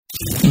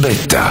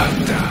Beta,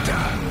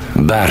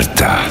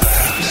 Berta,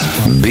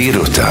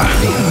 Biruta,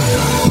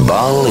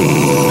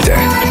 Ballīte.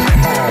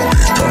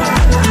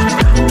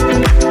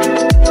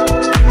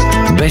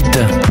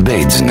 Beta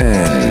beidz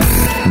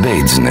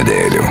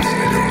nedēļu.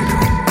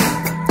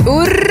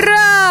 Urā!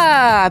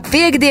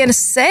 Piektdienas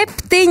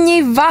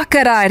 7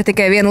 vakarā ir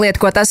tikai viena lieta,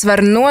 ko tas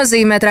var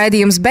nozīmēt.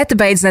 Raidījums Beta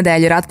beidz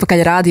nedēļu ir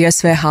atpakaļ Rādio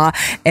SVH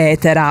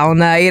ēterā.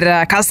 Un ir,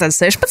 kas tad,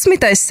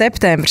 16.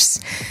 septembris?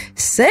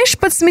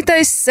 16.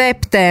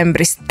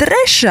 septembris,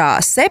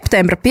 3.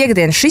 septembra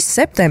piektdiena. Šis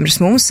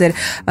septembris mums ir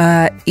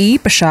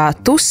īpašā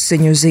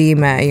tusiņu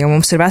zīmē, jo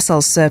mums ir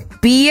vesels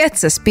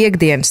 5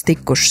 piekdienas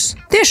tikušas.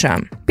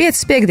 Tiešām,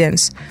 5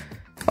 piekdienas.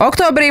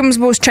 Oktobrī mums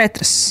būs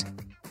 4.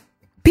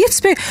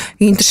 5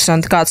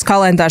 interesanti, kāds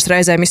kalendārs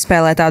reizēm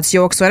izspēlē tāds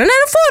joks, vai ne? Nē,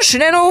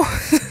 forši,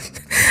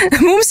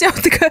 mums jau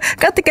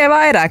tikai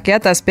vairāk, ja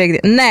tās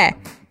piekdienas. Nē.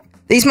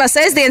 Īsmā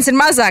sestdienas ir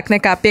mazāk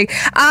nekā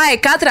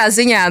katrā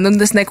ziņā,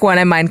 tas neko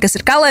nemaina, kas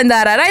ir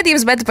kalendārā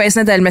raidījums, bet pēc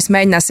nedēļas mēs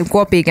mēģināsim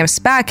kopīgiem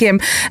spēkiem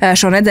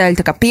šo nedēļu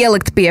tā kā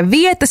pielikt pie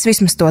vietas,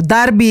 vismaz to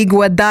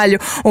darbīgo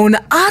daļu un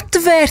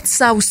atvērt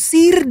savu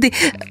sirdi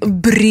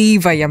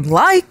brīvajam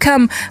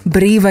laikam,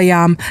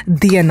 brīvajām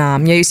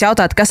dienām. Ja jūs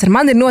jautājat, kas ar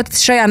mani ir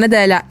noticis šajā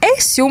nedēļā,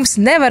 es jums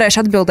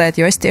nevarēšu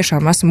atbildēt, jo es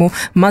tiešām esmu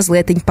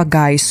mazlietiņ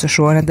pagaisu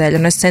šo nedēļu,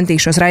 un es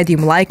centīšos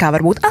raidījumu laikā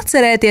varbūt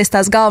atcerēties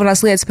tās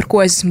galvenās lietas, par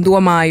ko es esmu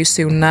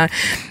domājusi. Un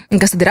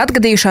kas tad ir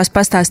atgadījušās,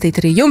 pastāstīt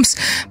arī jums.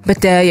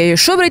 Bet, ja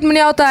jūs šobrīd man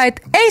jautājat,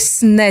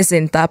 es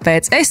nezinu,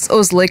 tāpēc es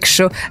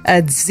uzlikšu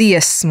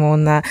dziesmu.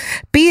 Un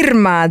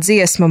pirmā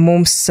dziesma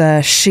mums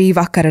šī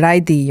vakara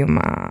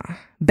raidījumā,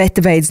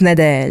 Beta beidz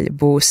nedēļa,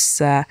 būs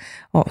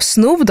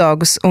Snoop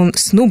Dogs un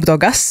Snoop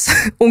Dogas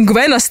un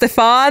Gvena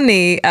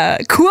Stefāni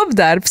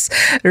kopdarbs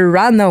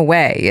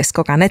Runaway. Es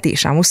kaut kā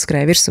netīšām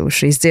uzskrēju virsū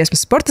šīs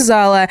dziesmas sporta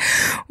zālē,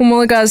 un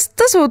man likās,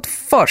 tas būtu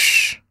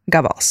foršs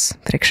gabals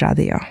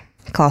priekšrādio.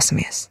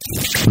 Klausamies.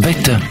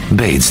 Beta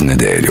beidz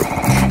nedēļu.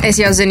 Es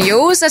jau zinu,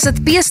 jūs esat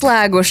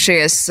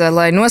pieslēgušies,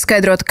 lai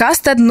noskaidrotu, kas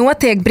tad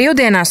notiek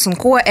brīvdienās un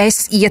ko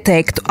es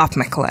ieteiktu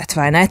apmeklēt,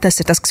 vai ne? Tas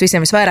ir tas, kas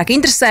visiem visvairāk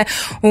interesē.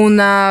 Un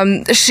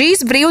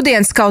šīs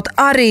brīvdienas kaut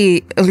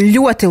arī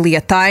ļoti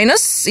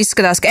lietainas.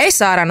 Izskatās, ka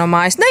es ārā no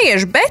mājas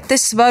neiešu, bet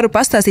es varu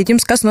pastāstīt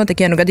jums, kas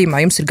notiek, ja nu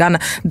gadījumā jums ir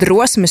gana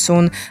drosmes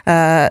un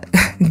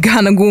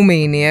gana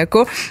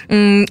gumīnieku.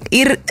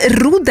 Ir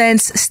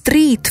rudens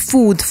street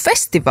food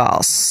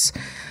festivāls.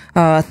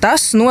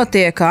 Tas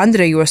notiek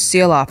Andrejos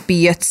ielā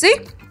 5.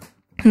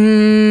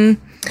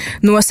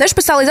 No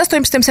 16. līdz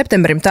 18.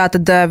 septembrim.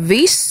 Tātad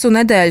visu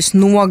nedēļas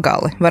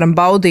nogali varam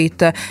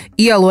baudīt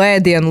ielu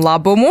ēdienu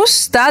labumus.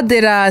 Tad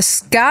ir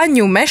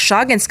skaņu meža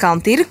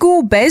Agenskalna tirgū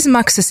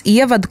bezmaksas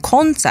ievadu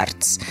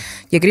koncerts.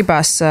 Ja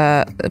gribās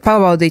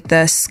pabaudīt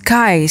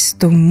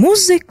skaistu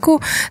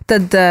muziku,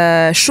 tad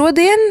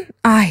šodien,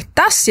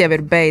 tas jau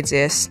ir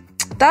beidzies.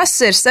 Tas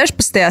ir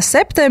 16.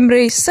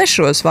 septembrī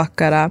 6.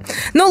 vakarā.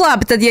 Nu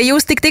labi, tad ja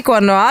jūs tikko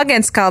no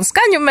Agenskalna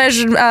skaņu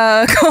meža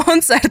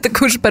koncerta,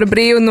 kurš par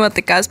brīvu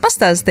notikās,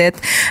 pastāstiet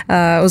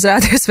uz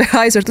Rādio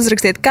SVH, jūs varat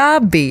uzrakstīt,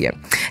 kā bija.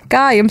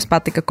 Kā jums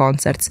patika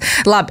koncerts.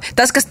 Labi,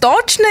 tas, kas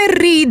točne ir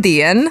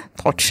rītdien,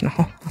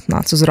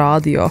 atnāc uz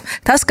rādio,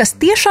 tas, kas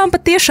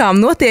patiešām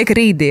notiek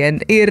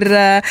rītdien, ir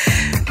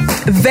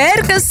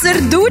Verka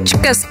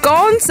Serdučkas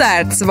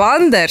koncerts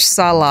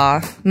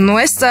Vandersalā. Nu,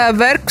 es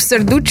Verku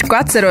Serdučku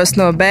atceros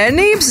no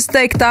bērnības. Es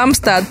teiktu,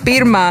 tāms tāda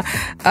pirmā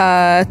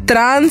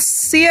trans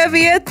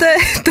sieviete,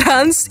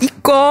 trans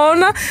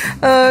ikona,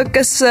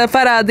 kas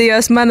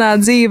parādījās manā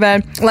dzīvē.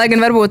 Lai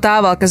gan varbūt tā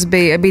vēl, kas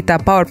bija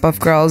tā Powerpuff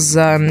Girls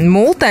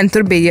multeni,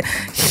 tur bija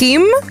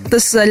Him,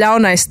 tas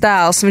ļaunais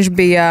tēls, viņš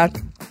bija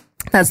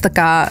tāds tā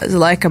kā,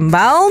 laikam,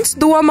 velns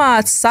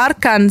domāts,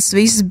 sarkans,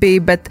 viss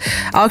bija, bet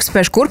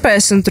augstspēšu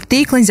kurpēs un tur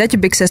tīkliņš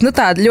zeķubiksēs,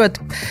 tāda ļoti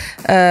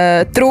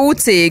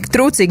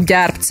trūcīgi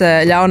ģērbts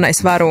ļaunais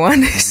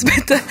varonis,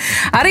 bet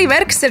arī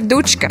Verka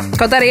Serdučka,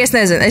 kaut arī es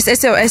nezinu,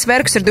 es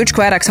Verku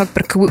Serdučku vairāk saukt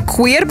par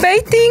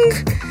queerbaiting,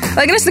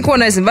 lai gan es neko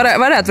nezinu,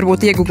 varētu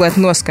varbūt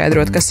iegooglēt un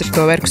noskaidrot, kas ir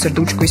to Verku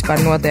Serdučku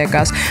vispār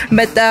notiekās,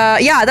 bet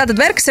tātad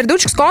Verka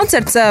Serdučkas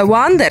koncerts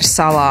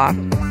Vandersalā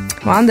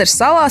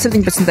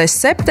 17.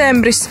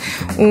 septembris,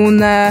 un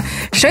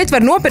šeit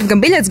var nopirkt gan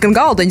biļetes, gan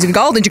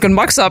galdiņš gan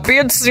maksā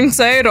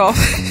 500 eiro.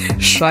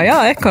 Šajā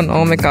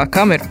ekonomikā,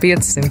 kam ir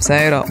 500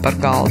 eiro par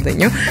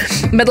galdiņu?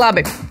 Bet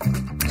labi,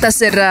 tas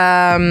ir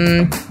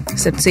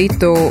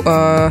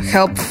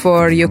Help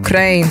for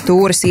Ukraine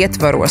tūres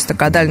ietvaros, tā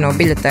kā daļa no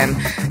biļetēm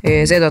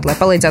ziedot, lai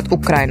palīdzētu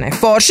Ukrainai.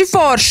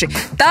 Forši!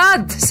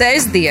 Tad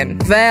sestdien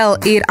vēl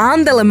ir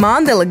Andele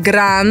Mandele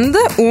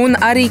Grande un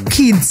arī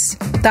Kids.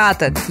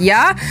 Tātad,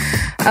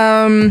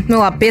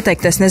 labi,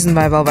 pieteikties, nezinu,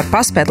 vai vēl var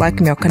paspēt,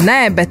 laikam jau, ka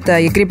nē, bet,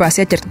 ja gribās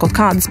ieķert kaut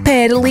kādas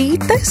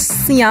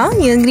pērlītes, ja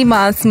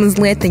gribās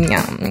mazliet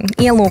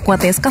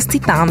ielūkoties, kas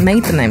citām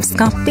meitenēm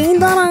skapī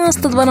darās,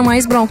 tad varam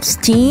aizbraukt uz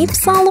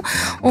Ķīpsalu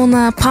un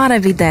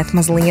pārevidēt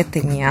mazliet,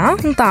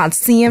 tādu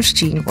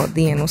sievšķīgo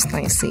dienu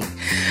uztaisīt.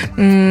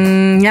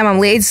 Ņemam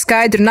līdzi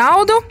skaidru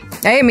naudu,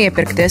 ejam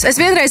iepirkties. Es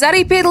vienreiz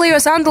arī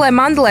piedalījos Andelē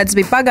Mandelē, tas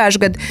bija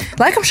pagājuši gadu,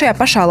 laikam šajā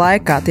pašā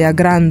laikā, tajā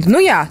Grand. Nu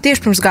jā,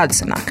 tieši pirms gada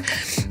sanāk.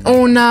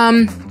 Un,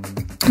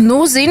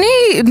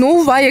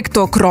 vajag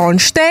to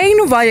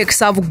kronšteinu, vajag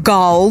savu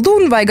galdu,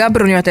 un vajag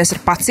apbruņoties ar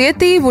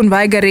pacietību, un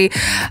vajag arī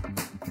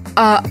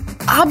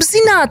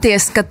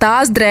apzināties, ka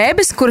tās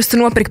drēbes, kuras tu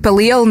nopirki par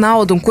lielu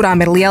naudu un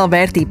kurām ir liela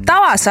vērtība,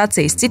 tavās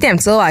acīs citiem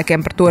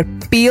cilvēkiem par to ir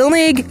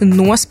pilnīgi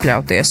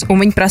nospļauties.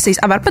 Un viņi prasīs,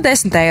 var pa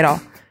 10 eiro.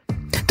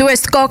 Tu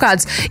esi kaut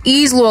kāds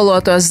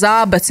izlolotos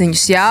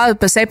zābaciņus, jā,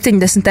 pa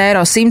 70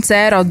 eiro, 100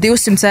 eiro,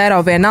 200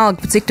 eiro vienalga,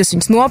 pa cik tu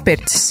viņus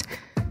nopircis.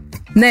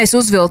 Nē, es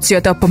uzvilcu, jo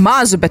tev pa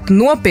mazu, bet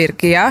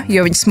nopirki, jā,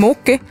 jo viņi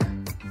smuki.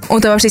 Un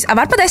tev prasīs,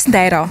 var pa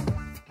 10 eiro.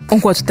 Un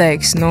ko tu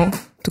teiksi,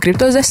 Tu gribi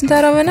tos 10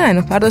 eiro vai nē?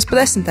 Pārdos pa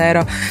 10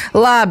 eiro.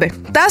 Labi,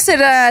 tas ir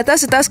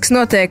tas, kas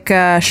notiek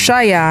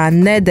šajā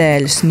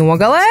nedēļas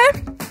nogalē.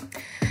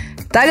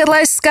 Tagad,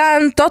 lai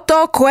skan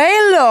Toto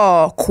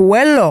Coelho.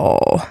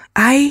 Coelho.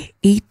 I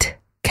eat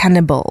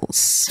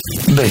cannibals.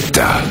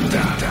 Beta,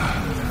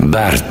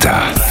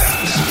 Berta,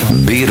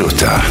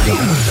 Biruta,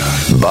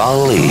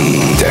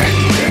 Ballīte.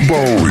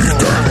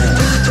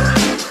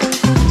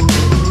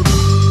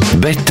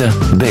 Beta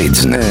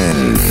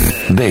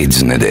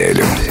beidz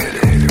nedēļu.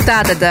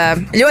 Tātad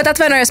ļoti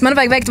atvainojos, man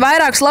vajag veikt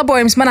vairākus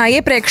labojumus manā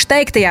iepriekš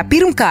teiktajā.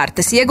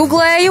 Pirmkārt, es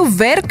iegooglēju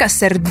Verka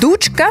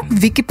Serdučka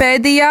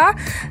Wikipēdijā.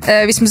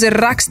 Vismaz ir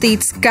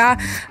rakstīts, ka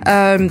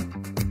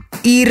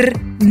ir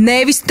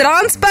nevis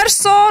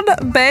transpersona,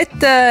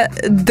 bet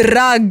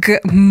drag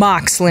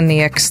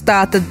mākslinieks.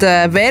 Tātad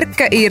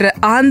Verka ir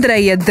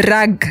Andreja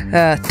drag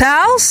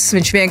tēls.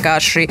 Viņš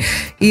vienkārši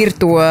ir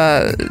to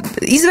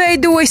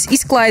izveidojis,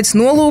 izklaidis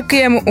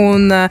nolūkiem,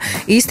 un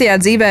īstajā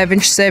dzīvē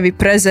viņš sevi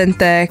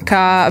prezentē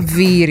kā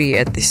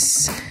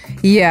vīrietis.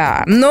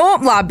 Jā,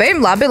 labi.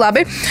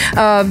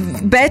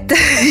 Bet,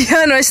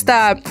 ja es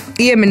tā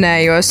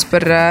ieminējos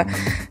par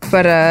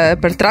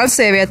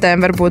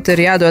transsievietēm, varbūt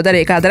ir jādod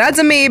arī kāda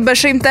redzamība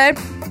šai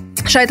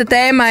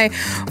tēmai.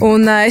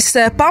 Un es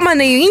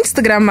pamanīju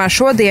Instagramā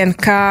šodien,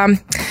 ka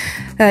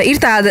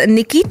ir tāda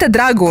Nikita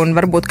Draguna,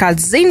 varbūt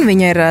kāds zina,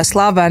 viņa ir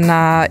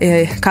slavena,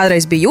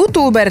 kādreiz bija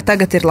YouTubere,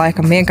 tagad ir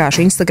laikam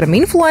vienkārši Instagram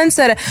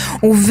influencere,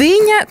 un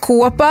viņa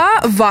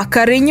kopā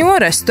vakariņo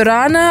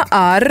restorānā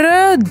ar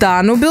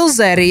Danu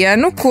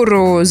Bilzerienu,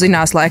 kuru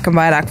zinās laikam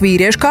vairāk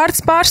vīriešu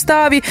kārtas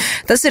pārstāvji.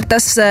 Tas ir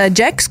tas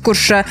džeks,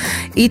 kurš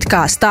it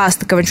kā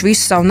stāsta, ka viņš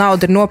visu savu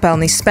naudu ir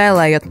nopelnījis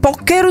spēlējot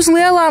pokeru uz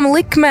lielām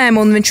likmēm,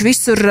 un viņš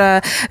visur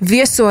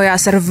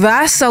viesojās ar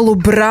veselu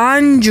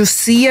branģu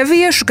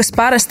sieviešu, kas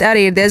parasti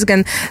arī ir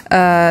diezgan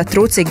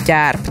trūcīgi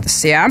ģērbtas,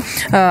 jā.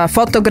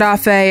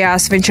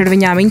 Fotografējās, viņš ar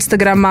viņām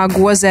Instagramā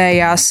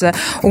gozējās,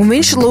 un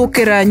viņš,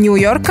 lūk, ir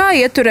Ņujorkā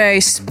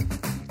ieturējis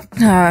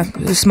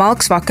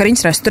smalks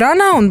vakariņas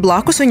restorānā, un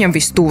blakus viņam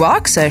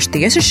vistuvāk sēž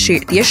tieši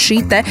šī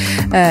te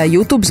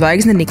YouTube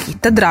zvaigzne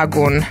Nikita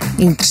Draguna.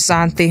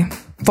 Interesanti.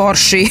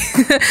 Forši.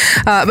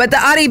 Bet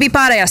arī bija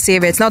pārējās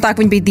sievietes. Nav tā, ka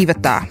viņi bija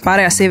divatā.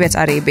 Pārējās sievietes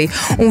arī bija.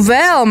 Un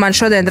vēl man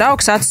šodien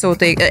draugs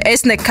atsūtīja,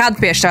 es nekad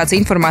pie šādas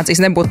informācijas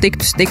nebūtu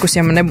tikus,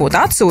 ja man nebūtu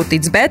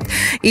atsūtīts, bet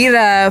ir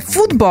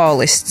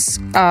futbolists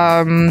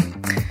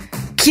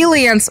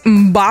Kylians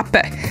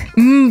Mbappe,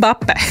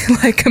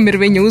 laikam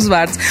ir viņa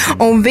uzvārds.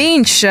 Un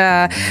viņš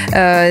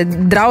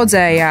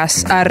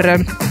draudzējās ar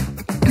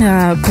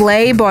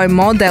Playboy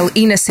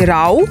modeli Inesi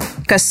Rau,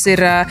 kas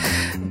ir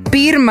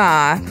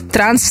pirmā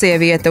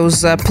transsieviete uz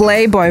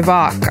Playboy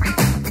vāka.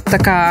 Tā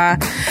kā,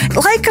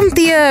 laikam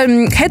tie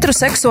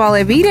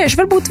heteroseksuālie vīrieši,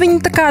 varbūt viņi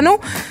tā kā,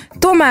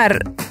 tomēr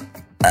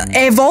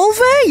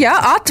evolvē, ja,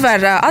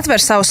 atver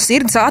savus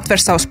sirds,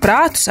 atver savus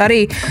prātus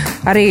arī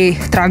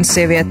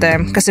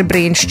transsievietēm, kas ir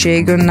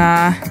brīnišķīgi. Un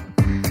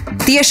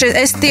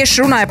es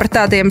tieši runāju par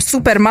tādiem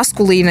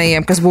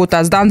supermaskulīnajiem, kas būtu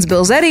tāds Dans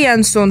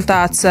Bilzeriens un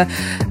tāds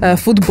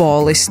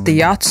futbolisti,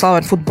 jā,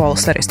 slaveni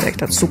futbolisti arī, es teiktu,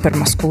 tāds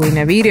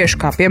supermaskulīnie vīrieši,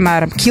 kā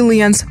piemēram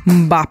Kylians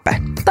Mbappe.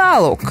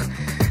 Tālūk.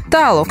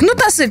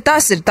 Tas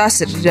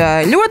ir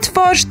ļoti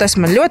forši, tas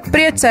man ļoti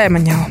priecē,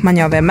 man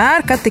jau vienmēr,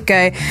 ka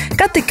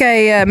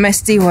tikai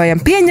mēs dzīvojam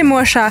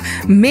pieņemošā,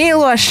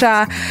 mīlošā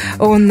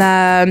un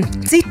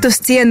citus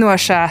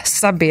cienošā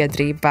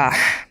sabiedrībā.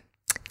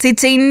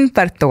 Cicin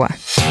par to.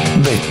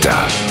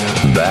 Beta,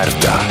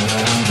 Berta,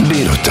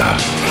 Biruta,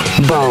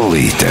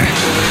 Ballīte.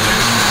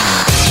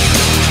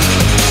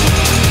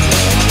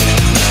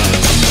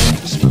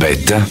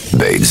 Beta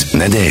beidz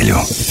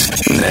nedēļu.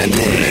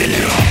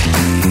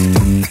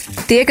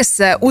 Tie, kas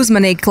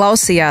uzmanīgi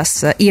klausījās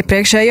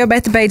iepriekšējo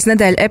Beta beidz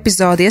nedēļu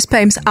epizodi,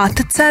 iespējams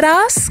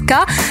atcerās,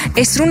 ka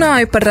es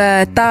runāju par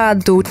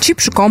tādu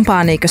čipšu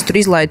kompāniju, kas tur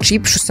izlaida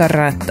čipšus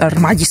ar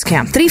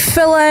maģiskajām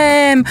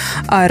trifelēm,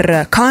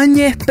 ar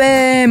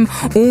kaņepēm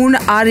un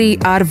arī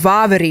ar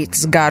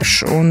vāverītes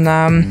garšu. Un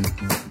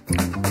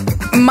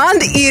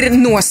man ir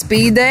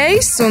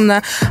nospīdējis, un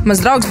mans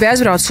draugs bija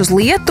aizbraucis uz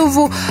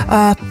Lietuvu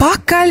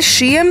pakaļ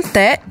šiem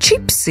te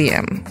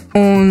čipsiem.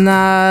 Un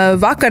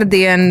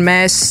vakardien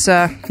es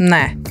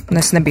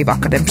nebiju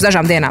vakardien, pirms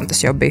dažām dienām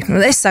tas jau bija.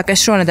 Es saku,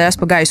 es šonedēļ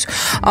esmu pa gaisu.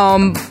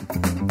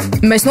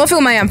 Mēs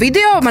nofilmējām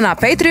video manā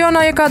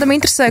Patreonā, ja kādam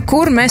interesē,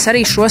 kur mēs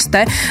arī šos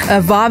te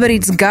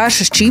vāverītes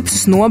garšas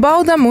čipsus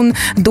nobaudam un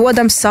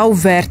dodam savu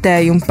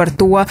vērtējumu par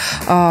to,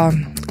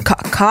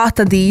 kā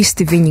tad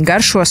īsti viņi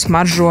garšo,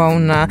 smaržo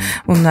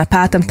un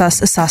pētam tās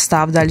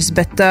sastāvdaļas.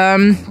 Bet,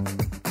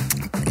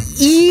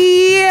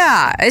 jā,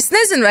 es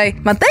nezinu, vai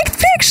man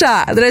teikt priekšā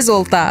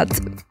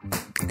rezultātu.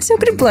 Es jau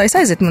gribu, lai es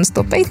aizietu man uz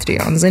to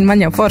Patreon. Zinu,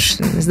 man jau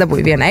forši, es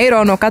dabūju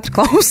 €1 no katra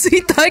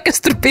klausītāja, kas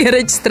tur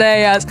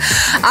piereģistrējās.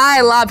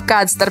 Labi,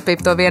 kāda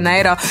starpība to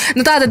 €1.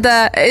 Nu tātad,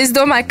 es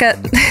domāju, ka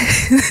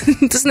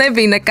tas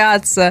nebija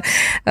nekāds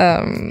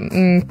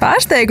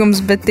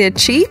pārsteigums, bet tie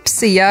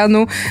čipsi, jā,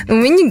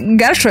 viņi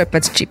garšoja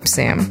pēc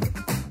čipsiem.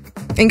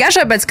 Viņi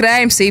garšoja pēc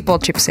krējuma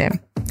sīpola čipsiem.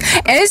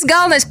 Es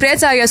galvenais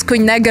priecājos, ka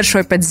viņi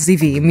negaršoja pēc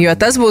zivīm, jo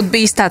tas būtu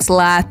bijis tāds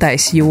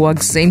lētais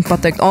joks,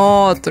 pateikt,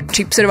 tur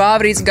čips ir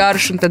vāvrīts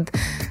garš, un tad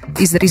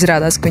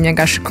izrādās, ka viņi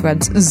vienkārši kaut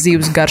kāds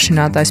zivs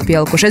garšinātājs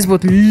pielikuši. Es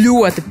būtu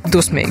ļoti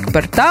dusmīgi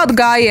par tādu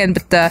gājienu,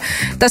 bet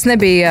tas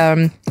nebija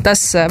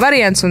tas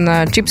variants, un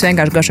čips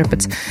vienkārši garšoja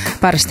pēc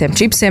parastiem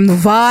čipsiem. Nu,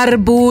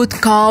 varbūt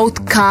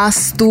kaut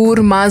kas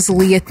tur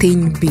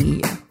mazlietiņ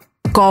bija.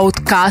 Kaut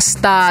kas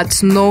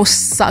tāds,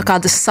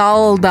 kāda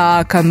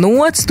saldāka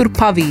nots tur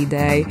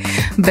pavīdēja.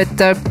 Bet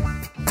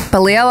pa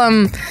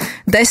lielam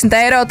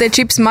 €10 tie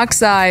čips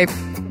maksāja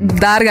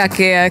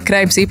dārgākie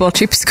krējuma sīpola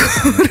čips,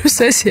 kurus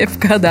es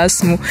jebkad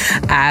esmu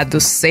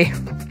ēdusi.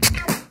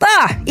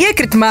 Tā,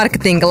 iekrita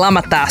mārketinga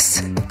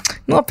lamatās.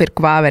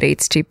 Nopirku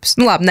vāverītes čipus.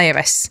 Nu labi, ne jau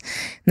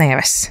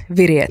es,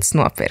 virietis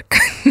nopirka.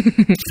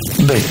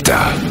 Beta,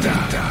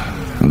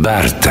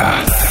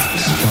 Berta,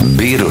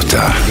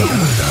 Biruta,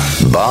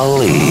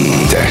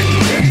 Ballīte.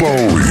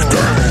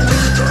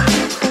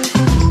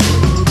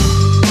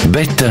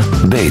 Beta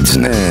beidz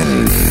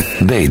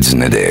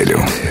nedēļu.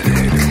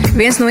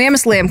 Viens no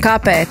iemesliem,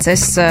 kāpēc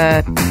es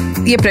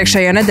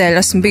iepriekšējo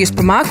nedēļu esmu bijusi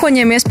pa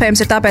mākoņiem,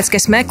 iespējams ir tāpēc, ka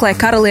es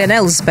meklēju karalieni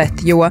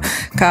Elizabeti, jo,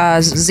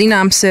 kā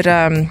zināms, ir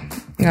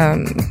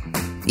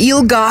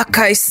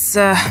ilgākais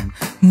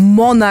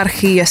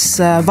monarhijas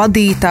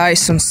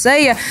vadītājs un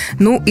seja,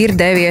 ir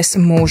devies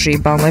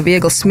mūžībā, un lai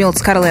viegli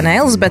smilts karalienei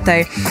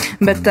Elizabetei,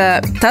 bet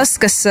tas,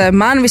 kas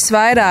man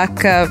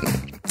visvairāk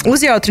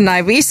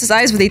uzjautrināja visas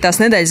aizvadītās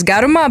nedēļas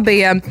garumā,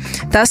 bija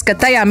tas, ka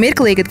tajā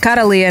mirklī, kad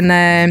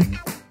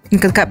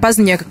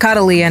paziņoja, ka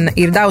karaliene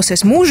ir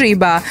devusies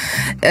mūžībā,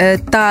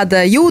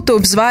 tāda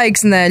YouTube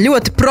zvaigzne,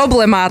 ļoti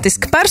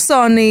problemātiska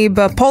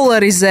personība,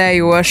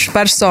 polarizējoša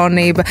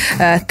personība,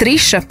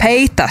 Triša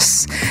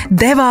Peitas,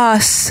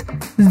 devās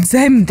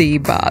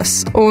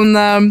dzemdībās. Un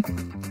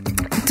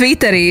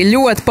Twitterī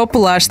ļoti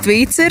populārs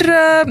tvīts ir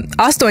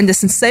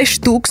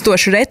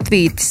 86,000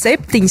 retvīti,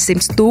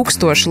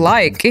 700,000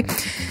 laiki.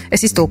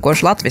 Es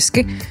iztulkošu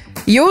latviski.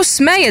 Jūs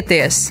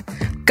smejaties!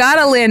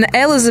 Karaliene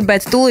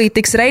Elizabete tūlīt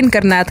tiks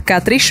reinkarnēta kā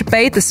Triša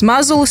Peitas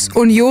mazulis,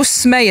 un jūs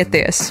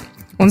smejaties.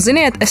 Un,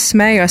 ziniet, es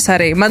smējos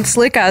arī. Man tas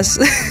likās,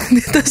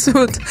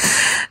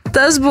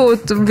 tas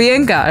būtu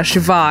vienkārši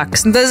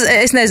vāks.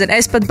 Es nezinu,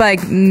 es pat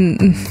baigi,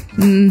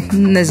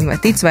 nezinu, vai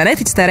tic vai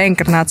netic tā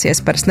reinkarnācija, es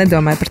parasti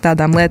nedomāju par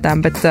tādām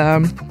lietām, bet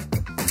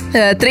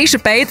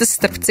Triša Peitas,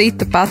 starp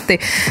citu, pati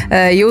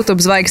YouTube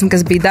zvaigzne,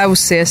 kas bija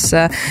devusies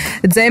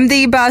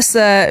dzemdībās,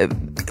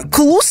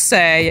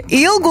 klusēja.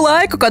 Ilgu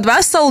laiku, kad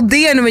veselu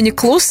dienu viņa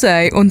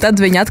klusēja, un tad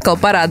viņa atkal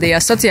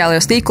parādījās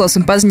sociālajos tīklos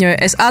un paziņoja,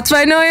 es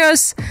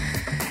atvainojos.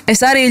 Es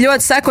arī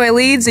ļoti sekoju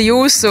līdzi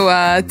jūsu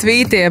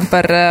tvītiem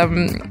par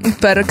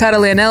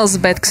karalieni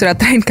Elizabeti, kas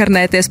varētu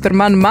reinkarnēties par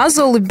manu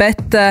mazuli,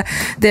 bet,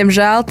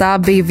 diemžēl, tā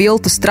bija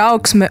viltus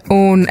trauksme,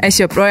 un es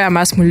joprojām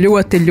esmu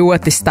ļoti,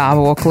 ļoti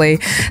stāvoklī.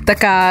 Tā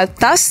kā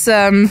tas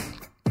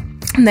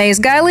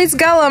neizgāja līdz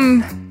galam,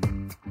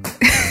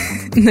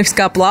 nevis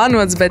kā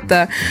plānots, bet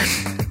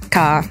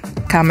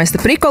kā mēs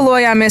te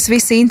prikolojāmies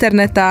visi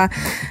internetā,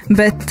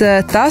 bet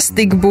tas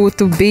tik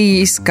būtu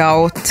bijis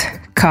kaut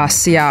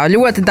kas, jā,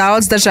 ļoti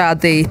daudz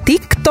dažādi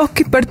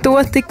tiktoki par to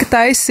tika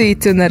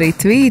taisīti un arī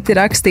tvīti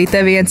rakstīti.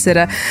 Te viens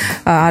ir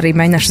arī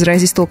mēģināšu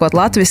uzreiz iztulkot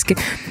latviski.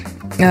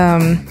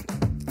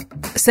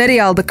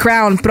 Seriāla The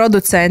Crown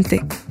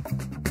producenti.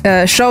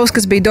 Šovs,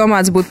 kas bija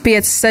domāts būt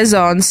 5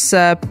 sezonas,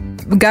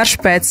 garš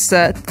pēc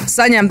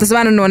saņemta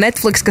zvana no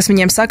Netflix, kas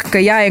viņiem saka,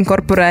 ka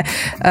jāinkorporē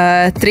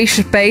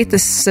Triša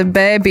Peitas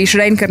bēbīšu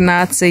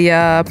reinkarnācija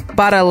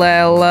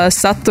paralēla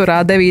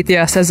saturā 9.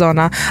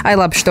 sezonā.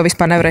 Labi, šo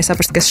vispār nevarēja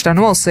saprast, kas šitā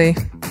nolasīja.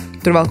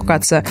 Tur vēl kaut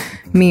kāds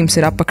mīms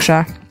ir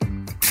apakšā.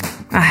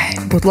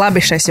 Būtu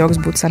labi, šais joks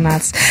būtu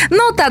sanācis.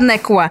 Nu, tad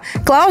neko.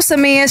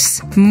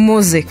 Klausamies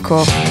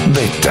muziku.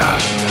 Beta,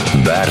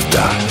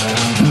 Berta,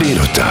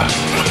 Biruta,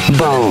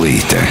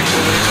 Ballīte.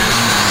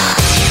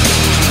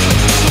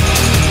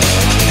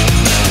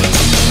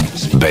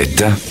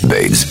 Beta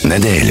beidz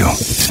nedēļu.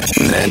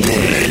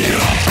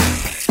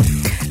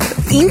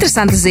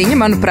 Interesanta ziņa,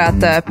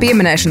 manuprāt,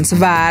 pieminēšanas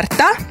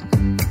vērta.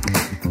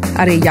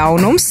 Arī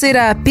jaunums ir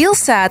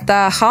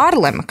pilsēta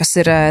Hārlema, kas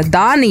ir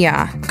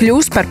Dānijā,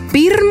 kļūst par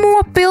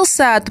pirmo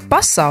pilsētu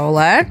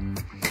pasaulē,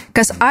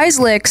 kas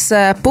aizliegs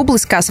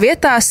publiskās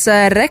vietās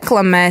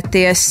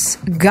reklamēties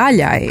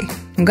gaļai.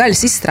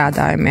 Gaļas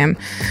izstrādājumiem,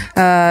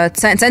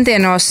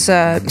 centienos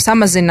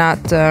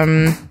samazināt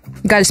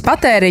gaļas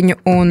patēriņu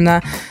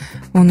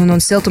un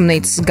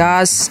siltumnīcas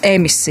gāzes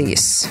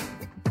emisijas.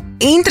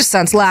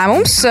 Interesants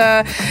lēmums.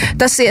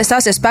 Tas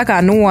stāsies spēkā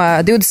no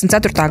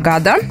 24.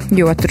 gada,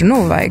 jo tur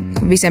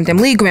vajag visiem tiem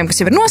līgumiem,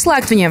 kas jau ir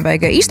noslēgti, viņiem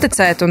vajag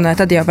iztecēt, un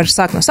tad jau var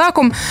sākt no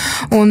sākuma.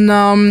 Un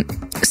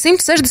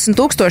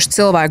 160,000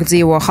 cilvēku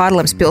dzīvo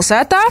Hārlemas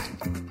pilsētā.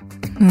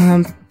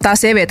 Tā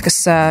sieviete,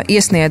 kas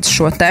iesniedz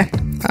šo te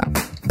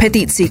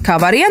petīciju kā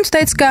variantu,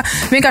 teica, ka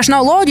vienkārši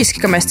nav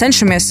loģiski, ka mēs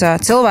cenšamies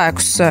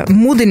cilvēkus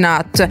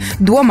mudināt,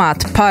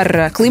 domāt par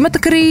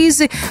klimata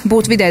krīzi,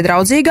 būt vidē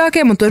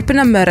draudzīgākiem un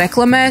turpinam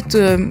reklamēt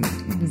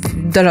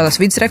dažādās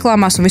vidas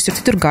reklāmās un visur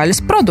citur gaļas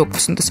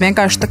produktus. Un tas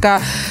vienkārši tā kā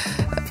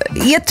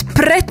iet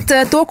pret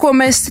to, ko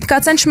mēs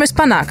cenšamies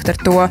panākt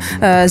ar to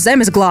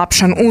zemes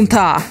glābšanu un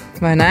tā.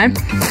 Vai ne?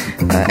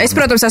 Es,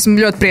 protams, esmu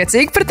ļoti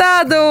priecīga par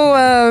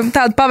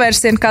tādu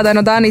pavērsienu kādā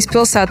no Dānijas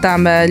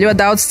pilsētām. Ļoti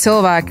daudz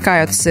cilvēku, kā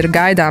jau tas ir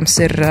gaidāms,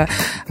 ir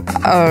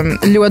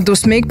ļoti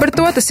dusmīgi par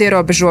to. Tas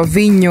ierobežo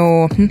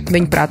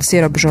viņuprāt, tas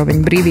ierobežo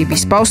viņu brīvību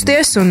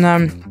izpausties,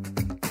 un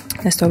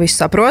es to visu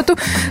saprotu.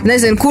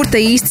 Nezinu, kur te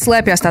īsti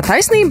slēpjas tā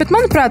taisnība, bet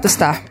manuprāt, tas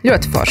tā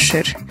ļoti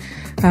forši ir.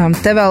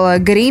 Te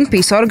vēl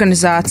Greenpeace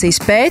organizācijas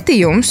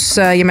pētījums,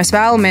 ja mēs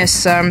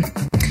vēlamies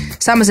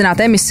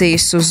samazināt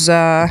emisijas uz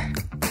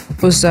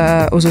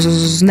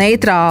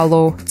neitrālu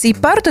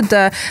ciparu,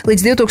 tad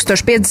līdz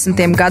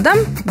 2050. gadam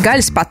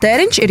gaļas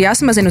patēriņš ir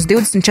jāsamazina uz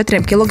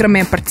 24 kg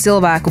par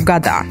cilvēku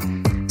gadā,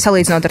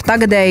 salīdzinot ar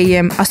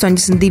tagadējiem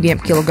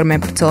 82 kg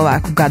par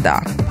cilvēku gadā.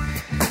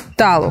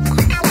 Tālūk.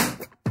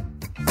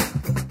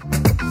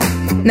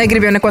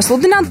 Negribu jau neko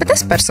sludināt, bet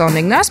es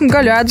personīgi neesmu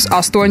gaļu ēdus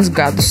 8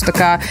 gadus. Tā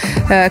kā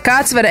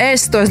kāds var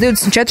ēst tos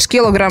 24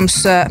 kg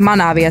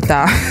manā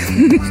vietā,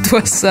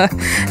 tos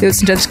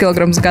 24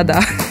 kg gadā.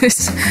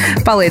 Es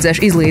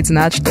palīdzēšu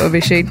izlīdzināt šo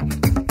bišķi.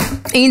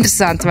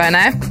 Interesanti, vai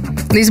ne?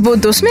 Es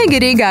būtu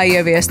dusmīgi Rīgā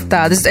ieviest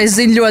tādu. Es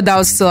zinu ļoti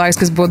daudz cilvēkus,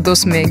 kas būtu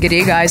dusmīgi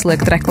Rīgā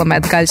aizliegt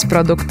reklamēt gaļas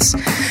produktus.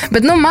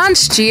 Bet man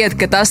šķiet,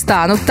 ka tas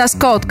tā, tas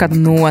kaut kad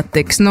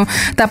notiks.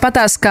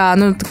 Tāpatās kā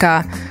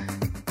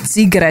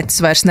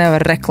cigaretes vairs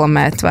nevar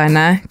reklamēt, vai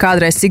ne?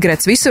 Kādreiz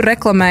cigaretes visur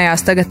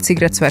reklamējās, tagad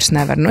cigaretes vairs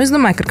nevar. Es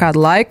domāju, ka ar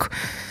kādu laiku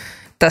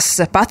tas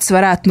pats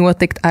varētu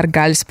notikt ar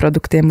gaļas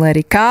produktiem, lai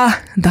arī kā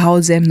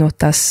daudziem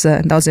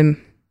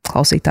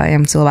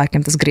klausītājiem,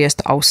 cilvēkiem tas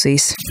griestu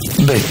ausīs.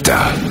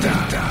 Beta,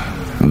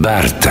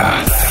 Berta,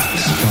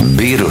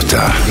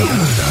 Biruta,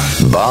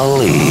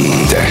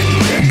 Ballīte.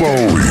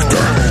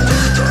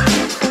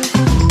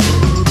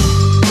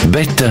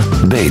 Beta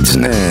beidz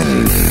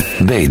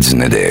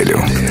nedēļu.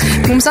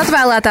 Mums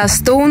atvēlētā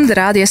stunda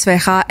Radio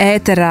SVH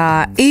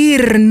ēterā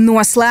ir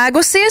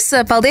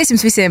noslēgusies. Paldies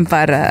jums visiem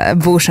par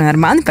būšanu ar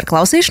mani, par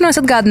klausīšanos.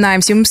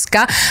 Atgādinājums jums,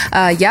 ka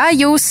ja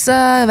jūs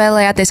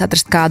vēlējāties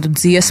atrast kādu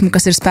dziesmu,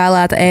 kas ir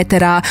spēlēta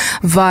ēterā,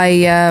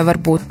 vai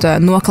varbūt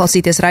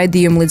noklausīties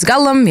raidījumu līdz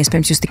galam,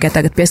 iespējams jūs tikai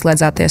tagad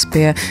pieslēdzāties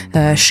pie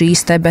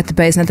šīs te Beta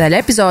beidz nedēļu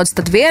epizodes,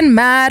 tad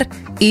vienmēr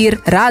ir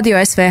Radio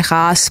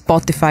SVH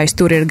Spotify.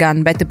 Tur ir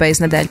gan Beta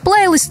beidz nedēļu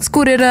playlists,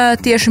 kur ir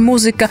tieši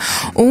muzika,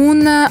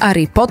 un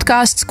arī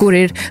podcasts, kur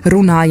ir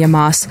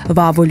runājamās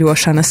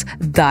vāvuļošanas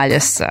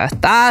daļas.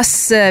 Tās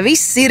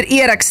viss ir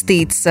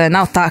ierakstīts.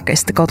 Nav tā, ka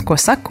es te kaut ko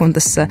saku, un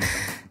tas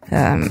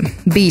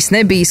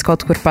nebijis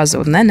kaut kur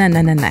pazūd.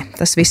 Nē.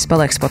 Tas viss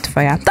paliek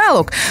Spotifyā.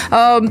 Tālūk.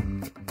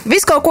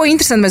 Visu kaut ko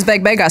interesantu mēs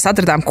beigās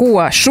atradām,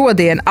 ko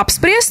šodien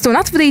apspriest un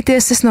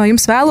atvadīties. Es no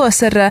jums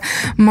vēlos ar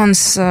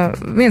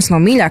viens no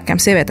mīļākajām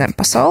sievietēm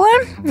pasaulē.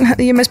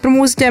 Ja mēs par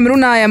mūziķiem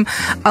runājam,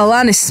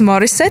 Alanis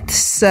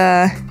Morissettes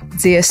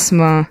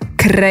dziesma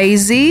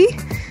Crazy.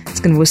 Tas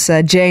gan būs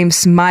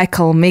James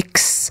Michael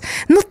mix.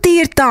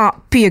 Tie ir tā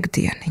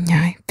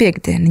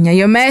piekdieniņai,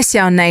 jo mēs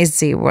jau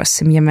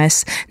neizdzīvosim, ja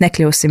mēs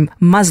nekļūsim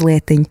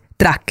mazlietiņ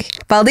traki.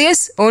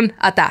 Paldies un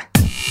atā!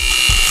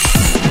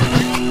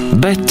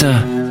 Beta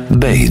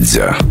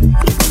beidza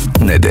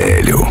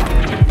nedēļu.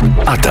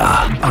 Atā.